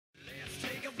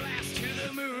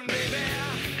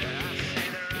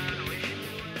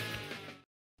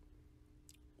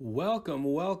Welcome,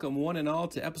 one and all,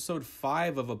 to episode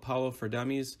 5 of Apollo for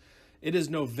Dummies. It is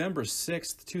November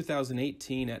 6th,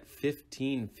 2018 at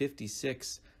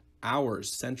 15:56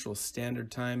 hours Central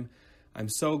Standard Time. I'm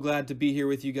so glad to be here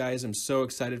with you guys. I'm so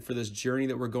excited for this journey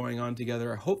that we're going on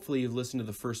together. Hopefully you've listened to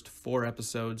the first 4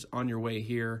 episodes on your way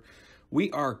here. We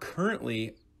are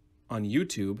currently on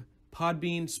YouTube,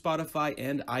 Podbean, Spotify,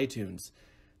 and iTunes.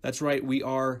 That's right, we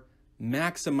are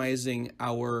maximizing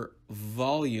our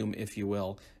volume, if you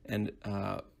will, and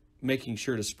making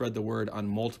sure to spread the word on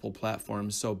multiple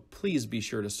platforms. So please be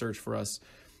sure to search for us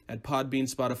at Podbean,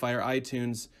 Spotify, or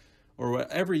iTunes, or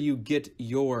wherever you get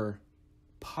your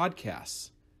podcasts.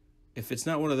 If it's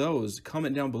not one of those,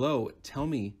 comment down below. Tell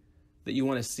me that you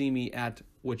want to see me at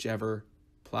whichever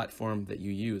platform that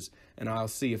you use, and I'll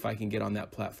see if I can get on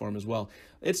that platform as well.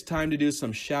 It's time to do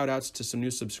some shout outs to some new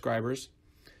subscribers.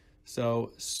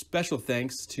 So special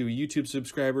thanks to YouTube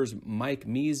subscribers Mike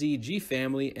Measy, G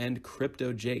Family, and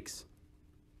Crypto Jakes.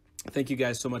 Thank you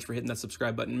guys so much for hitting that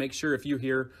subscribe button. Make sure if you're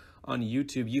here on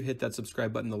YouTube, you hit that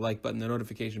subscribe button, the like button, the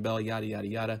notification bell, yada, yada,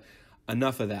 yada.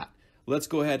 Enough of that. Let's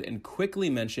go ahead and quickly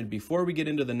mention, before we get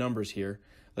into the numbers here,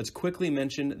 let's quickly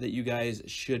mention that you guys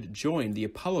should join the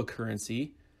Apollo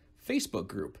Currency Facebook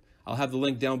group. I'll have the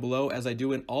link down below as I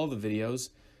do in all the videos.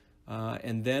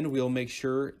 And then we'll make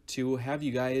sure to have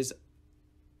you guys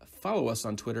follow us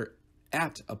on Twitter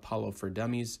at Apollo for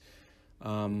Dummies.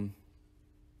 And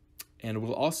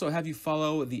we'll also have you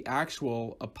follow the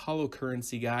actual Apollo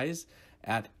Currency guys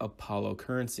at Apollo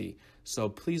Currency. So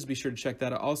please be sure to check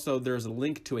that out. Also, there's a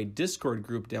link to a Discord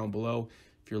group down below.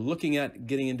 If you're looking at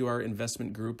getting into our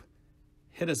investment group,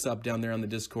 hit us up down there on the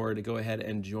Discord to go ahead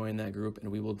and join that group, and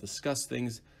we will discuss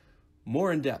things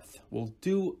more in depth. We'll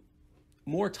do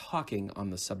more talking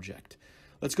on the subject.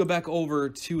 Let's go back over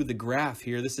to the graph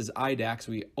here. This is IDAX.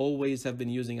 We always have been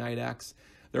using IDAX.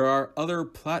 There are other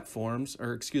platforms,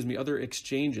 or excuse me, other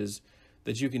exchanges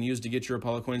that you can use to get your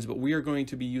Apollo coins, but we are going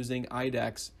to be using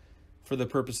IDAX for the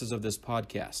purposes of this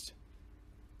podcast.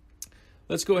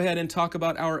 Let's go ahead and talk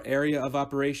about our area of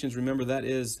operations. Remember, that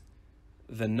is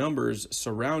the numbers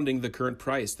surrounding the current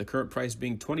price. The current price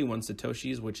being 21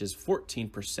 Satoshis, which is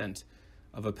 14%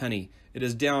 of a penny. It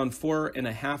is down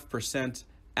 4.5%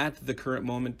 at the current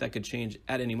moment. That could change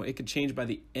at any moment. It could change by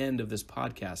the end of this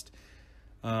podcast.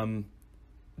 The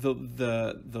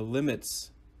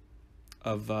limits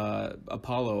of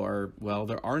Apollo are, well,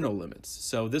 there are no limits.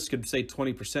 So this could say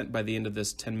 20% by the end of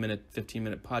this 10-minute,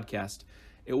 15-minute podcast.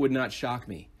 It would not shock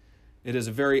me. It is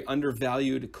a very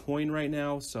undervalued coin right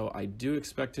now, so I do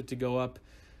expect it to go up.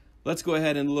 Let's go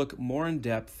ahead and look more in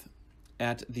depth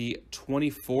at the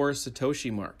 24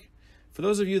 Satoshi mark. For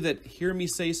those of you that hear me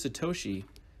say Satoshi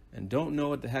and don't know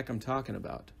what the heck I'm talking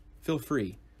about, feel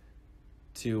free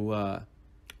to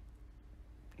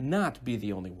not be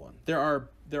the only one. There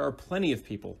are plenty of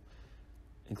people,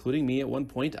 including me at one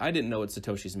point. I didn't know what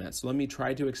Satoshis meant, so let me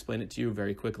try to explain it to you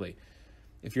very quickly.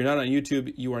 If you're not on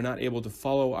YouTube, you are not able to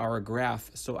follow our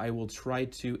graph, so I will try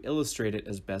to illustrate it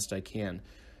as best I can.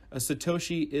 A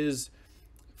Satoshi is,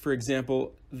 for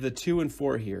example, the 2 and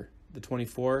 4 here, the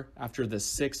 24, after the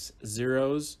 6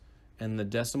 zeros and the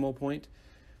decimal point.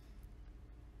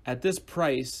 At this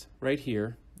price right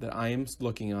here that I am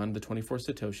looking on, the 24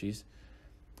 Satoshis,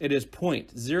 it is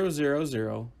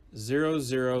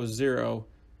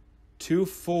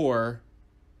 0.0000024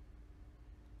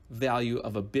 value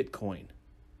of a Bitcoin.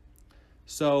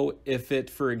 So if it,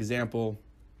 for example,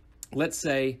 let's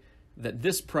say that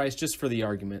this price, just for the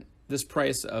argument, this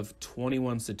price of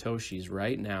 21 Satoshis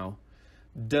right now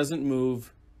doesn't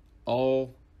move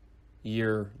all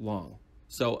year long.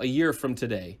 So a year from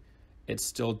today, it's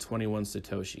still 21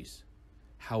 Satoshis.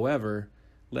 However,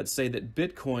 let's say that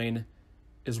Bitcoin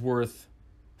is worth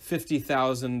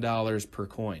 $50,000 per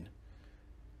coin.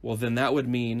 Well, then that would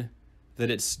mean that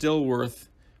it's still worth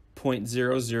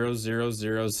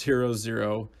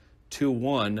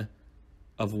 0.000000021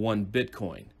 of one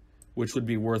Bitcoin, which would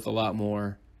be worth a lot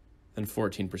more than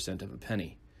 14% of a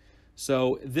penny.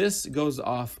 So this goes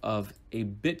off of a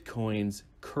Bitcoin's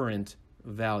current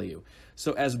value.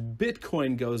 So as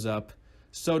Bitcoin goes up,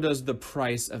 so does the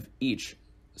price of each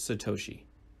Satoshi.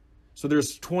 So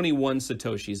there's 21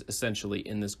 Satoshis essentially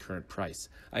in this current price.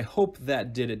 I hope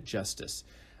that did it justice.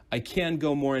 I can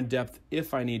go more in depth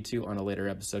if I need to on a later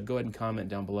episode. Go ahead and comment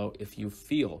down below if you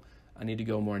feel I need to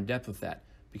go more in depth with that,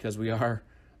 because we are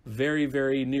very,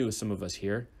 very new, some of us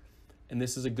here, and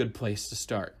this is a good place to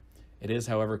start. It is,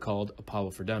 however, called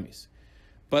Apollo for Dummies.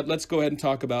 But let's go ahead and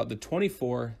talk about the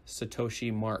 24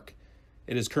 Satoshi mark.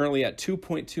 It is currently at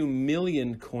 2.2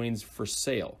 million coins for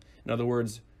sale. In other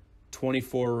words,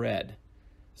 24 red.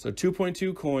 So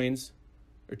 2.2 coins,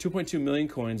 or 2.2 million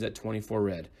coins at 24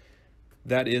 red.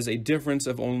 That is a difference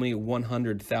of only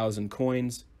 100,000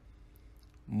 coins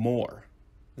more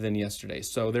than yesterday.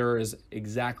 So there is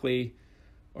exactly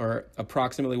or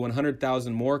approximately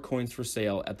 100,000 more coins for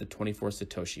sale at the 24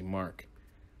 Satoshi mark.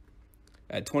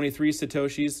 At 23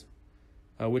 Satoshis,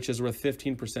 which is worth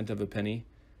 15% of a penny,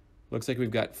 looks like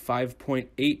we've got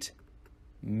 5.8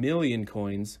 million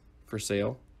coins for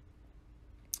sale.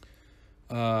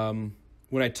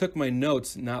 When I took my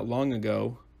notes not long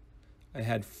ago, I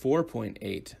had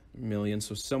 4.8 million.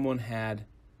 So someone had,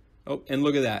 oh, and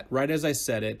look at that. Right as I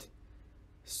said it,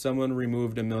 someone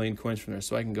removed 1 million coins from there.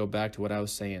 So I can go back to what I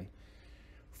was saying.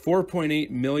 4.8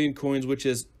 million coins, which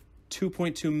is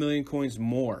 2.2 million coins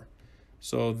more.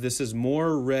 So this is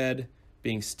more red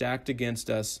being stacked against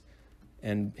us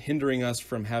and hindering us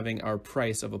from having our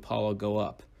price of Apollo go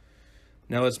up.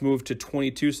 Now let's move to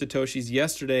 22 Satoshis.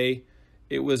 Yesterday,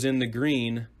 it was in the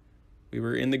green. We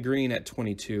were in the green at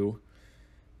 22.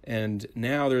 And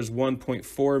now there's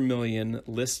 1.4 million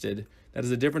listed. That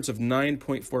is a difference of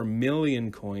 9.4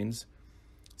 million coins.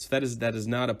 So that is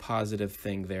not a positive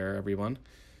thing there, everyone.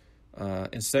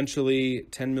 Essentially,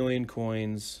 10 million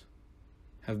coins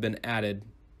have been added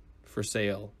for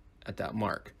sale at that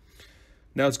mark.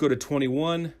 Now let's go to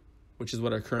 21, which is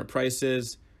what our current price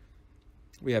is.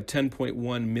 We have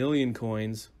 10.1 million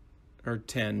coins, or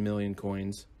 10 million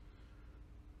coins,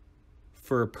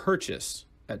 for purchase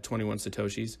at 21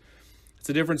 Satoshis. It's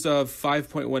a difference of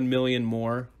 5.1 million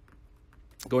more.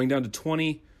 Going down to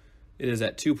 20, it is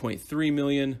at 2.3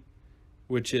 million,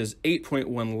 which is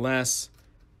 8.1 less.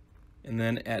 And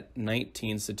then at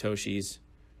 19 Satoshis,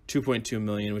 2.2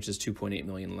 million, which is 2.8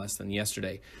 million less than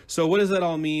yesterday. So what does that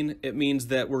all mean? It means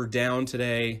that we're down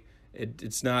today.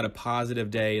 It's not a positive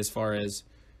day as far as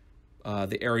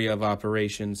the area of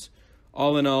operations.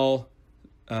 All in all,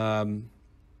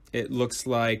 it looks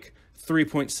like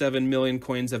 3.7 million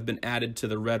coins have been added to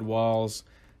the red walls,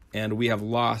 and we have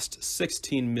lost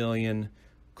 16 million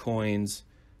coins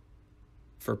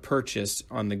for purchase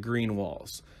on the green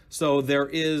walls. So there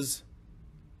is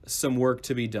some work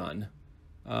to be done.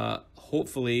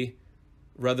 Hopefully,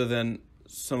 rather than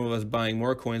some of us buying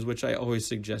more coins, which I always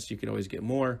suggest you can always get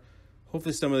more,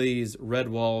 hopefully some of these red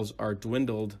walls are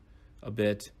dwindled a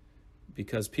bit,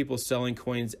 because people selling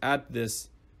coins at this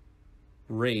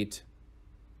rate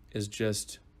is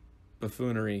just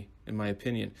buffoonery, in my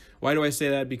opinion. Why do I say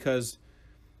that? Because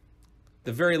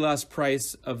the very last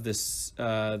price of this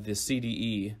the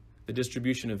CDE, the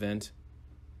distribution event,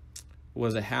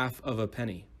 was 1/2 of a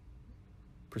penny.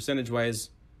 Percentage-wise,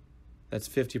 that's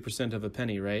 50% of a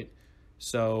penny, right?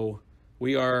 So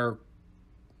we are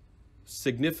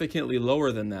significantly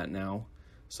lower than that now.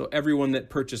 So everyone that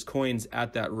purchased coins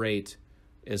at that rate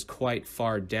is quite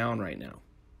far down right now.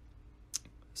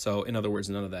 So in other words,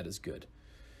 none of that is good.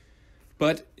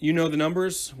 But you know the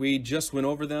numbers. We just went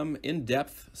over them in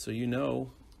depth, so you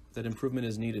know that improvement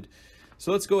is needed.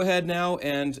 So let's go ahead now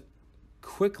and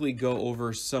quickly go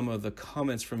over some of the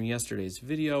comments from yesterday's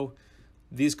video.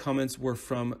 These comments were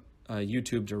from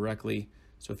YouTube directly.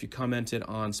 So if you commented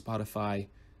on Spotify,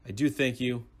 I do thank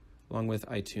you, along with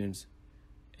iTunes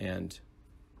and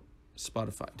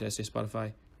Spotify. Did I say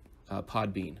Spotify?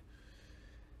 Podbean.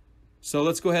 So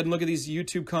let's go ahead and look at these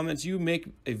YouTube comments. You make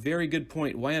a very good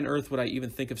point. Why on earth would I even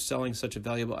think of selling such a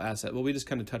valuable asset? Well, we just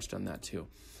kind of touched on that too.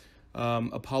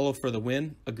 Apollo for the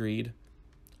win. Agreed.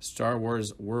 Star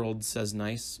Wars World says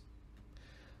nice.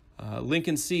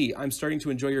 Lincoln C. I'm starting to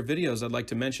enjoy your videos. I'd like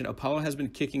to mention Apollo has been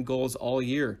kicking goals all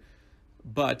year.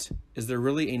 But is there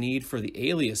really a need for the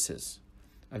aliases?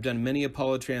 I've done many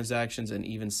Apollo transactions and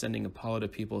even sending Apollo to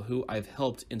people who I've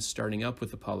helped in starting up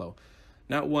with Apollo.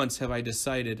 Not once have I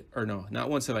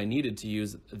needed to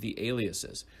use the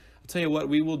aliases. I'll tell you what,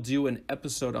 we will do an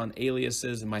episode on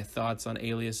aliases and my thoughts on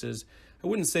aliases. I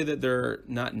wouldn't say that they're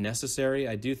not necessary.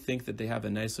 I do think that they have a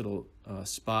nice little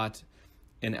spot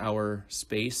in our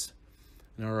space,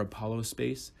 in our Apollo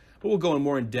space. But we'll go in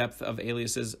more in depth of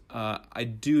aliases. I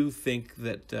do think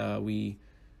that we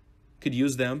could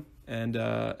use them, and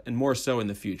more so in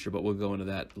the future, but we'll go into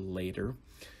that later.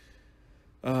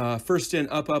 First in,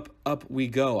 up we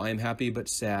go. I am happy but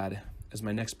sad, as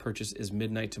my next purchase is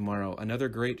midnight tomorrow. Another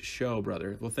great show,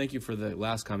 brother. Well, thank you for the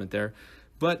last comment there.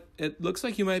 But it looks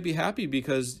like you might be happy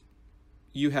because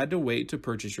you had to wait to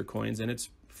purchase your coins, and it's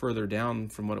further down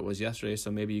from what it was yesterday, so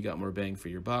maybe you got more bang for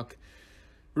your buck.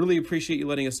 Really appreciate you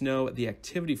letting us know the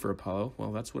activity for Apollo.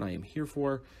 Well, that's what I am here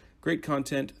for. Great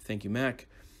content. Thank you, Mac.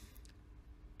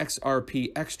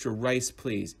 XRP, extra rice,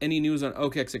 please. Any news on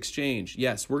OKEX exchange?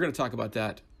 Yes, we're going to talk about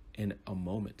that in a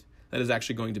moment. That is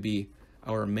actually going to be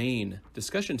our main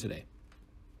discussion today.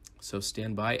 So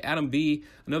stand by. Adam B,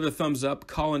 another thumbs up.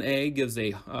 Colin A gives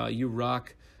a you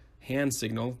rock hand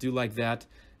signal. Do like that.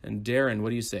 And Darren,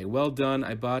 what do you say? Well done.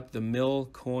 I bought the mill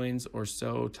coins or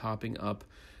so, topping up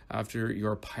after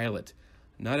your pilot.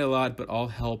 Not a lot, but all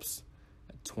helps.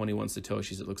 At 21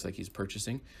 Satoshis, it looks like he's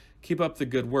purchasing. Keep up the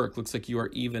good work. Looks like you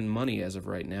are even money as of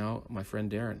right now, my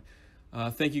friend Darren.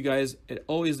 Thank you guys. It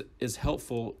always is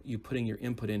helpful you putting your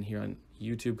input in here on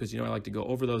YouTube because, you know, I like to go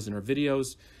over those in our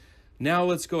videos. Now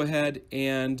let's go ahead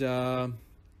and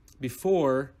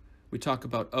before we talk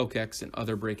about OKEX and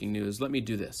other breaking news, let me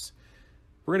do this.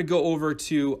 We're going to go over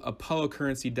to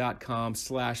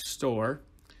apollocurrency.com/store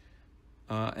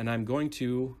and I'm going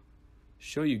to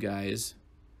show you guys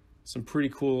some pretty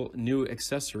cool new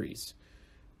accessories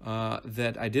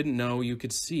that I didn't know you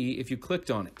could see if you clicked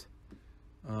on it.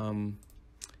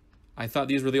 I thought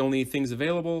these were the only things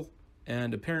available,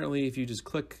 and apparently if you just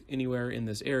click anywhere in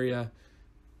this area,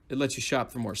 it lets you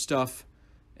shop for more stuff,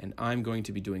 and I'm going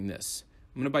to be doing this.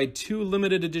 I'm going to buy 2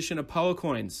 limited edition Apollo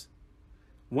coins.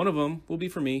 One of them will be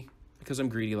for me, because I'm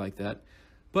greedy like that,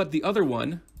 but the other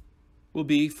one will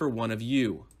be for one of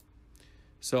you.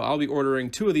 So I'll be ordering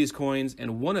 2 of these coins,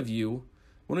 and one of you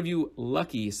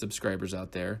lucky subscribers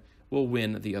out there will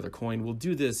win the other coin. We'll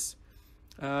do this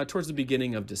towards the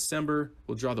beginning of December.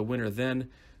 We'll draw the winner then.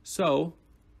 So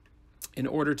in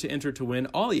order to enter to win,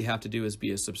 all you have to do is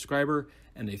be a subscriber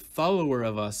and a follower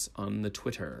of us on the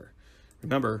Twitter.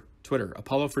 Remember, Twitter,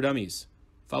 Apollo for Dummies.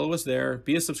 Follow us there,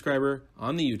 be a subscriber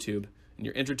on the YouTube, and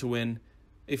you're entered to win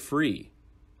a free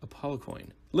Apollo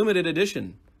coin. Limited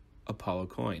edition Apollo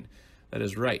coin. That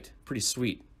is right. Pretty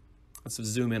sweet. Let's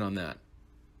zoom in on that.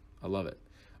 I love it.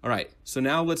 All right, so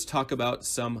now let's talk about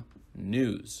some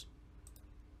news.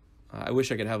 I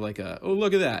wish I could have like a, oh,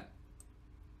 look at that.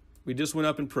 We just went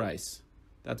up in price.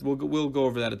 We'll go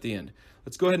over that at the end.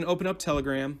 Let's go ahead and open up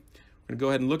Telegram. We're going to go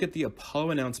ahead and look at the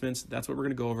Apollo announcements. That's what we're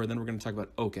going to go over. Then we're going to talk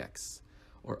about OKEX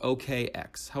or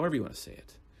OKEX, however you want to say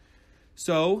it.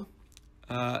 So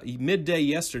midday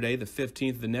yesterday, the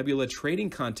 15th, the Nebula trading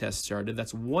contest started.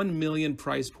 That's 1 million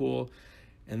prize pool,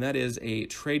 and that is a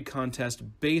trade contest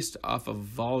based off of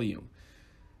volume.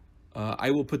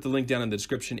 I will put the link down in the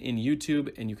description in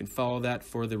YouTube, and you can follow that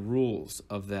for the rules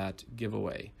of that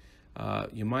giveaway.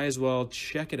 You might as well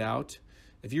check it out.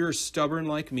 If you're stubborn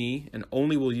like me and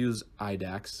only will use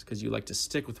IDAX because you like to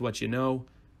stick with what you know,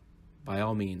 by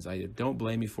all means, I don't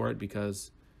blame you for it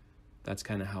because that's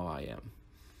kind of how I am.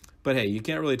 But hey, you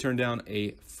can't really turn down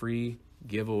a free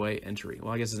giveaway entry.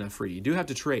 Well, I guess it's not free. You do have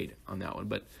to trade on that one.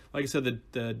 But like I said,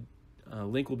 the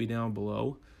link will be down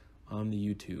below on the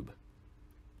YouTube.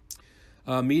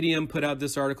 Medium put out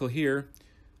this article here,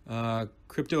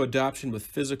 crypto adoption with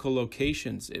physical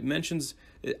locations. It mentions,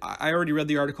 I already read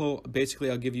the article.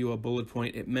 Basically, I'll give you a bullet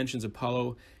point. It mentions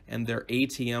Apollo and their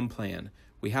ATM plan.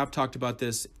 We have talked about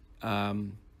this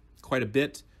quite a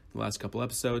bit in the last couple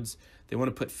episodes. They want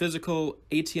to put physical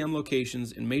ATM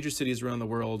locations in major cities around the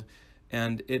world,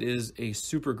 and it is a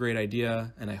super great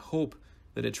idea, and I hope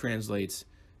that it translates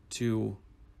to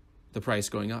the price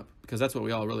going up, because that's what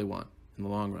we all really want in the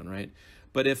long run, right?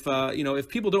 But if if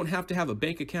people don't have to have a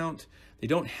bank account, they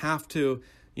don't have to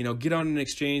get on an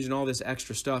exchange and all this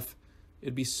extra stuff,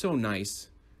 it'd be so nice,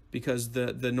 because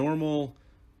the normal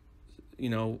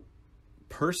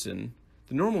person,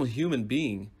 the normal human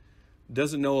being,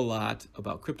 doesn't know a lot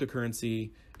about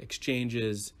cryptocurrency,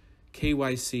 exchanges,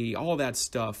 KYC, all that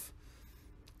stuff.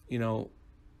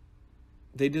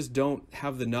 They just don't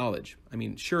have the knowledge. I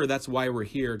mean, sure, that's why we're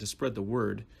here, to spread the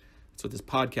word. That's what this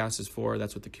podcast is for.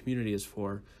 That's what the community is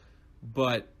for.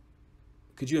 But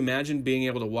could you imagine being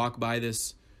able to walk by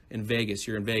this in Vegas?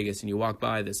 You're in Vegas and you walk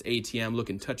by this ATM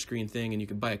looking touchscreen thing and you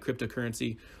can buy a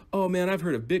cryptocurrency. Oh man, I've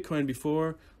heard of Bitcoin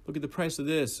before. Look at the price of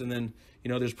this. And then,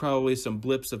 there's probably some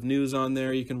blips of news on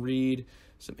there you can read,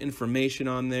 some information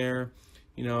on there,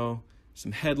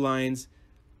 some headlines.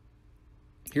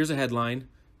 Here's a headline.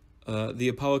 The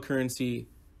Apollo Currency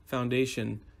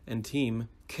Foundation and team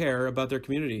care about their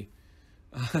community.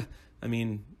 I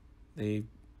mean, they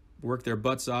worked their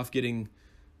butts off getting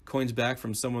coins back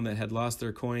from someone that had lost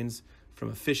their coins from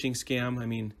a phishing scam. I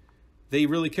mean, they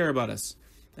really care about us.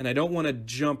 And I don't want to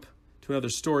jump to another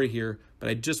story here, but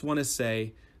I just want to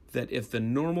say that if the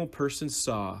normal person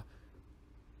saw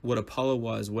what Apollo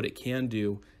was, what it can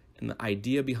do, and the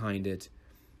idea behind it,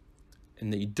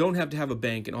 and that you don't have to have a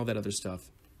bank and all that other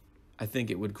stuff, I think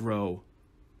it would grow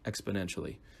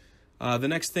exponentially. The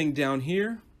next thing down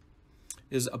here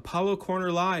is Apollo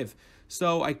Corner Live.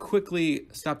 So I quickly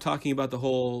stopped talking about the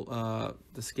whole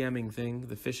the scamming thing,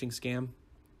 the phishing scam,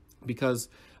 because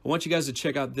I want you guys to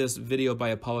check out this video by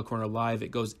Apollo Corner Live.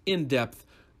 It goes in depth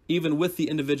even with the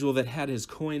individual that had his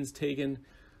coins taken,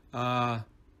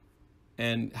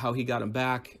 and how he got them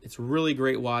back. It's a really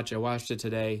great watch. I watched it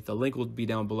today. The link will be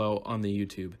down below on the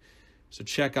YouTube. So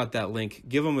check out that link.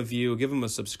 Give him a view. Give him a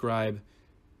subscribe.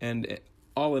 And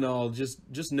all in all,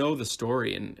 just know the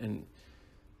story. And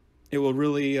it will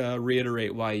really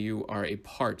reiterate why you are a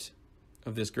part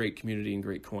of this great community and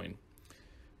great coin.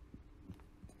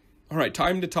 All right,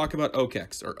 time to talk about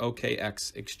OKEX, or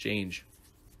OKEX exchange.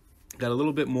 Got a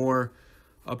little bit more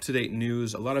up-to-date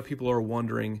news. A lot of people are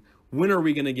wondering, when are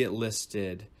we going to get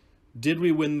listed? Did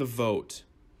we win the vote?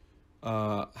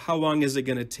 How long is it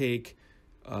going to take?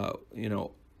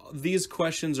 These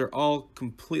questions are all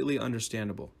completely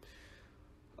understandable.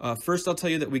 First, I'll tell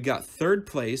you that we got third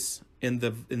place in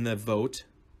the vote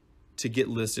to get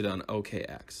listed on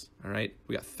OKEX. All right,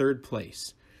 we got third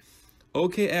place.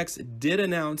 OKEX did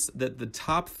announce that the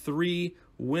top 3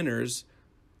 winners,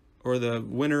 or the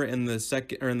winner and the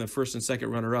second, or in the first and second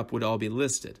runner-up, would all be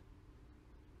listed.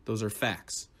 Those are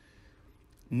facts.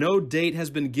 No date has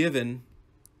been given,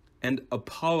 and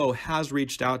Apollo has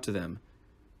reached out to them,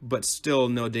 but still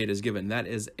no date is given. That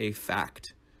is a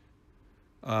fact.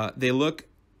 They look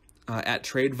at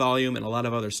trade volume and a lot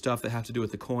of other stuff that have to do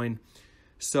with the coin.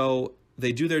 So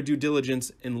they do their due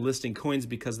diligence in listing coins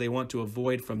because they want to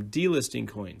avoid from delisting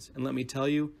coins. And let me tell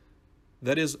you,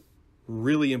 that is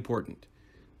really important.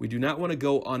 We do not want to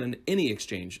go on any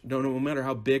exchange, no matter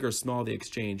how big or small the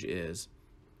exchange is.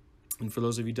 And for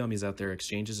those of you dummies out there,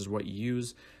 exchanges is what you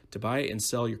use to buy and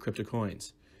sell your crypto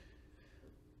coins.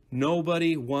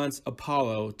 Nobody wants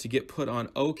Apollo to get put on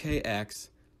OKEX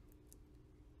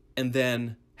and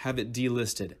then have it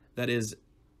delisted. That is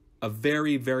a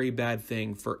very, very bad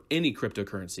thing for any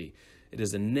cryptocurrency. It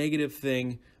is a negative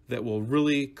thing that will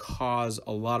really cause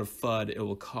a lot of FUD. It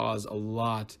will cause a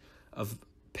lot of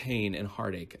pain and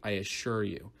heartache, I assure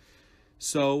you.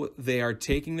 So they are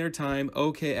taking their time.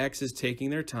 OKEX is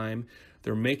taking their time.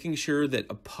 They're making sure that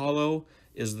Apollo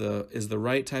is the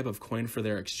right type of coin for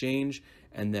their exchange,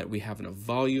 and that we have enough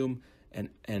volume, and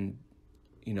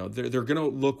you know, they're going to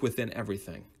look within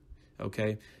everything.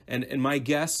 Okay, and my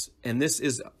guess, and this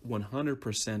is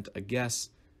 100% a guess,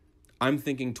 I'm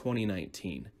thinking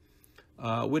 2019,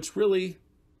 which really,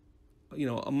 you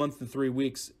know, a month and 3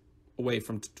 weeks away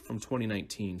from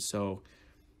 2019. So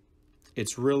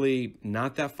it's really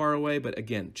not that far away, but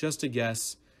again, just a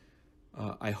guess.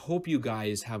 I hope you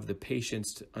guys have the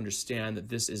patience to understand that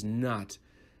this is not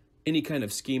any kind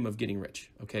of scheme of getting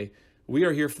rich. Okay, we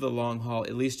are here for the long haul.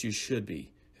 At least you should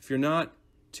be. If you're not,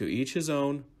 to each his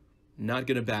own. Not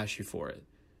going to bash you for it.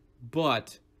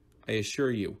 But I assure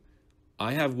you,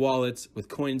 I have wallets with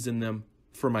coins in them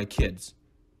for my kids.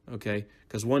 Okay?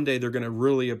 Because one day they're going to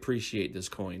really appreciate this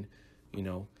coin. You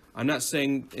know, I'm not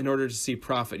saying in order to see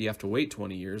profit you have to wait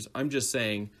 20 years. I'm just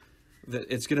saying that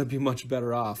it's going to be much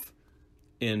better off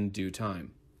in due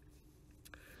time.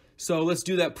 So let's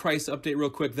do that price update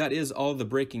real quick. That is all the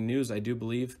breaking news, I do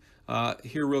believe.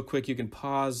 Here real quick, you can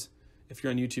pause. If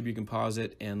you're on YouTube, you can pause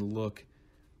it and look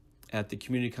at the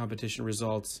community competition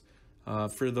results.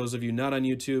 For those of you not on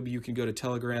YouTube, you can go to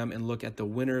Telegram and look at the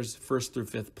winners, 1st through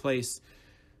 5th place.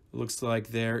 Looks like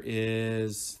there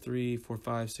is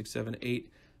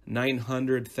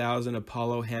 900,000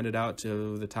 Apollo handed out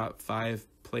to the top 5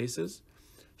 places.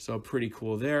 So pretty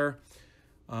cool there.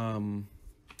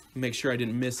 Make sure I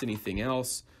didn't miss anything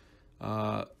else.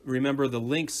 Remember, the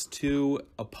links to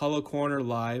Apollo Corner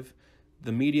Live,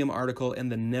 the Medium article, and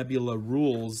the Nebula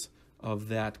rules of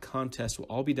that contest will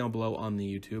all be down below on the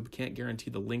YouTube. Can't guarantee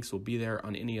the links will be there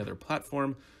on any other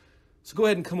platform. So go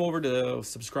ahead and come over to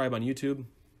subscribe on YouTube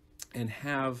and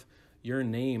have your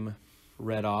name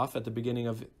read off at the beginning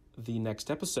of the next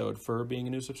episode for being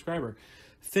a new subscriber.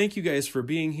 Thank you guys for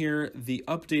being here. The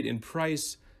update in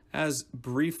price, as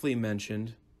briefly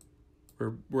mentioned,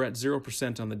 we're at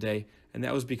 0% on the day, and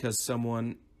that was because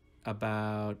someone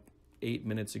about 8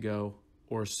 minutes ago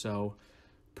or so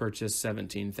purchased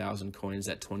 17,000 coins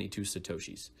at 22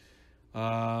 Satoshis.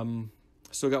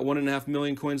 So got 1.5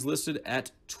 million coins listed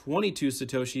at 22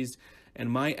 Satoshis. And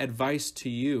my advice to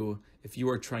you, if you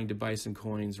are trying to buy some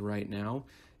coins right now,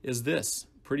 is this.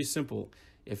 Pretty simple.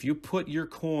 If you put your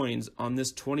coins on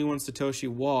this 21 Satoshi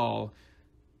wall,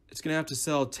 it's going to have to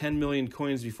sell 10 million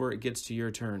coins before it gets to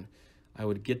your turn. I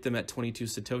would get them at 22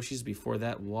 Satoshis before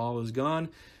that wall is gone.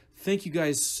 Thank you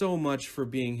guys so much for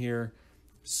being here.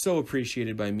 So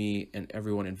appreciated by me and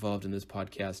everyone involved in this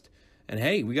podcast. And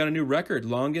hey, we got a new record,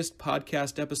 longest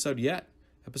podcast episode yet.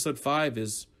 Episode 5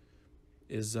 is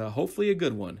hopefully a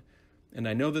good one. And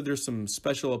I know that there's some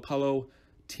special Apollo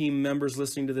team members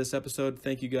listening to this episode.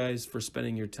 Thank you guys for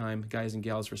spending your time, guys and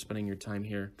gals, for spending your time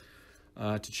here.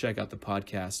 to check out the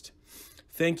podcast.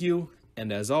 Thank you,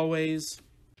 and as always,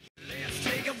 Let's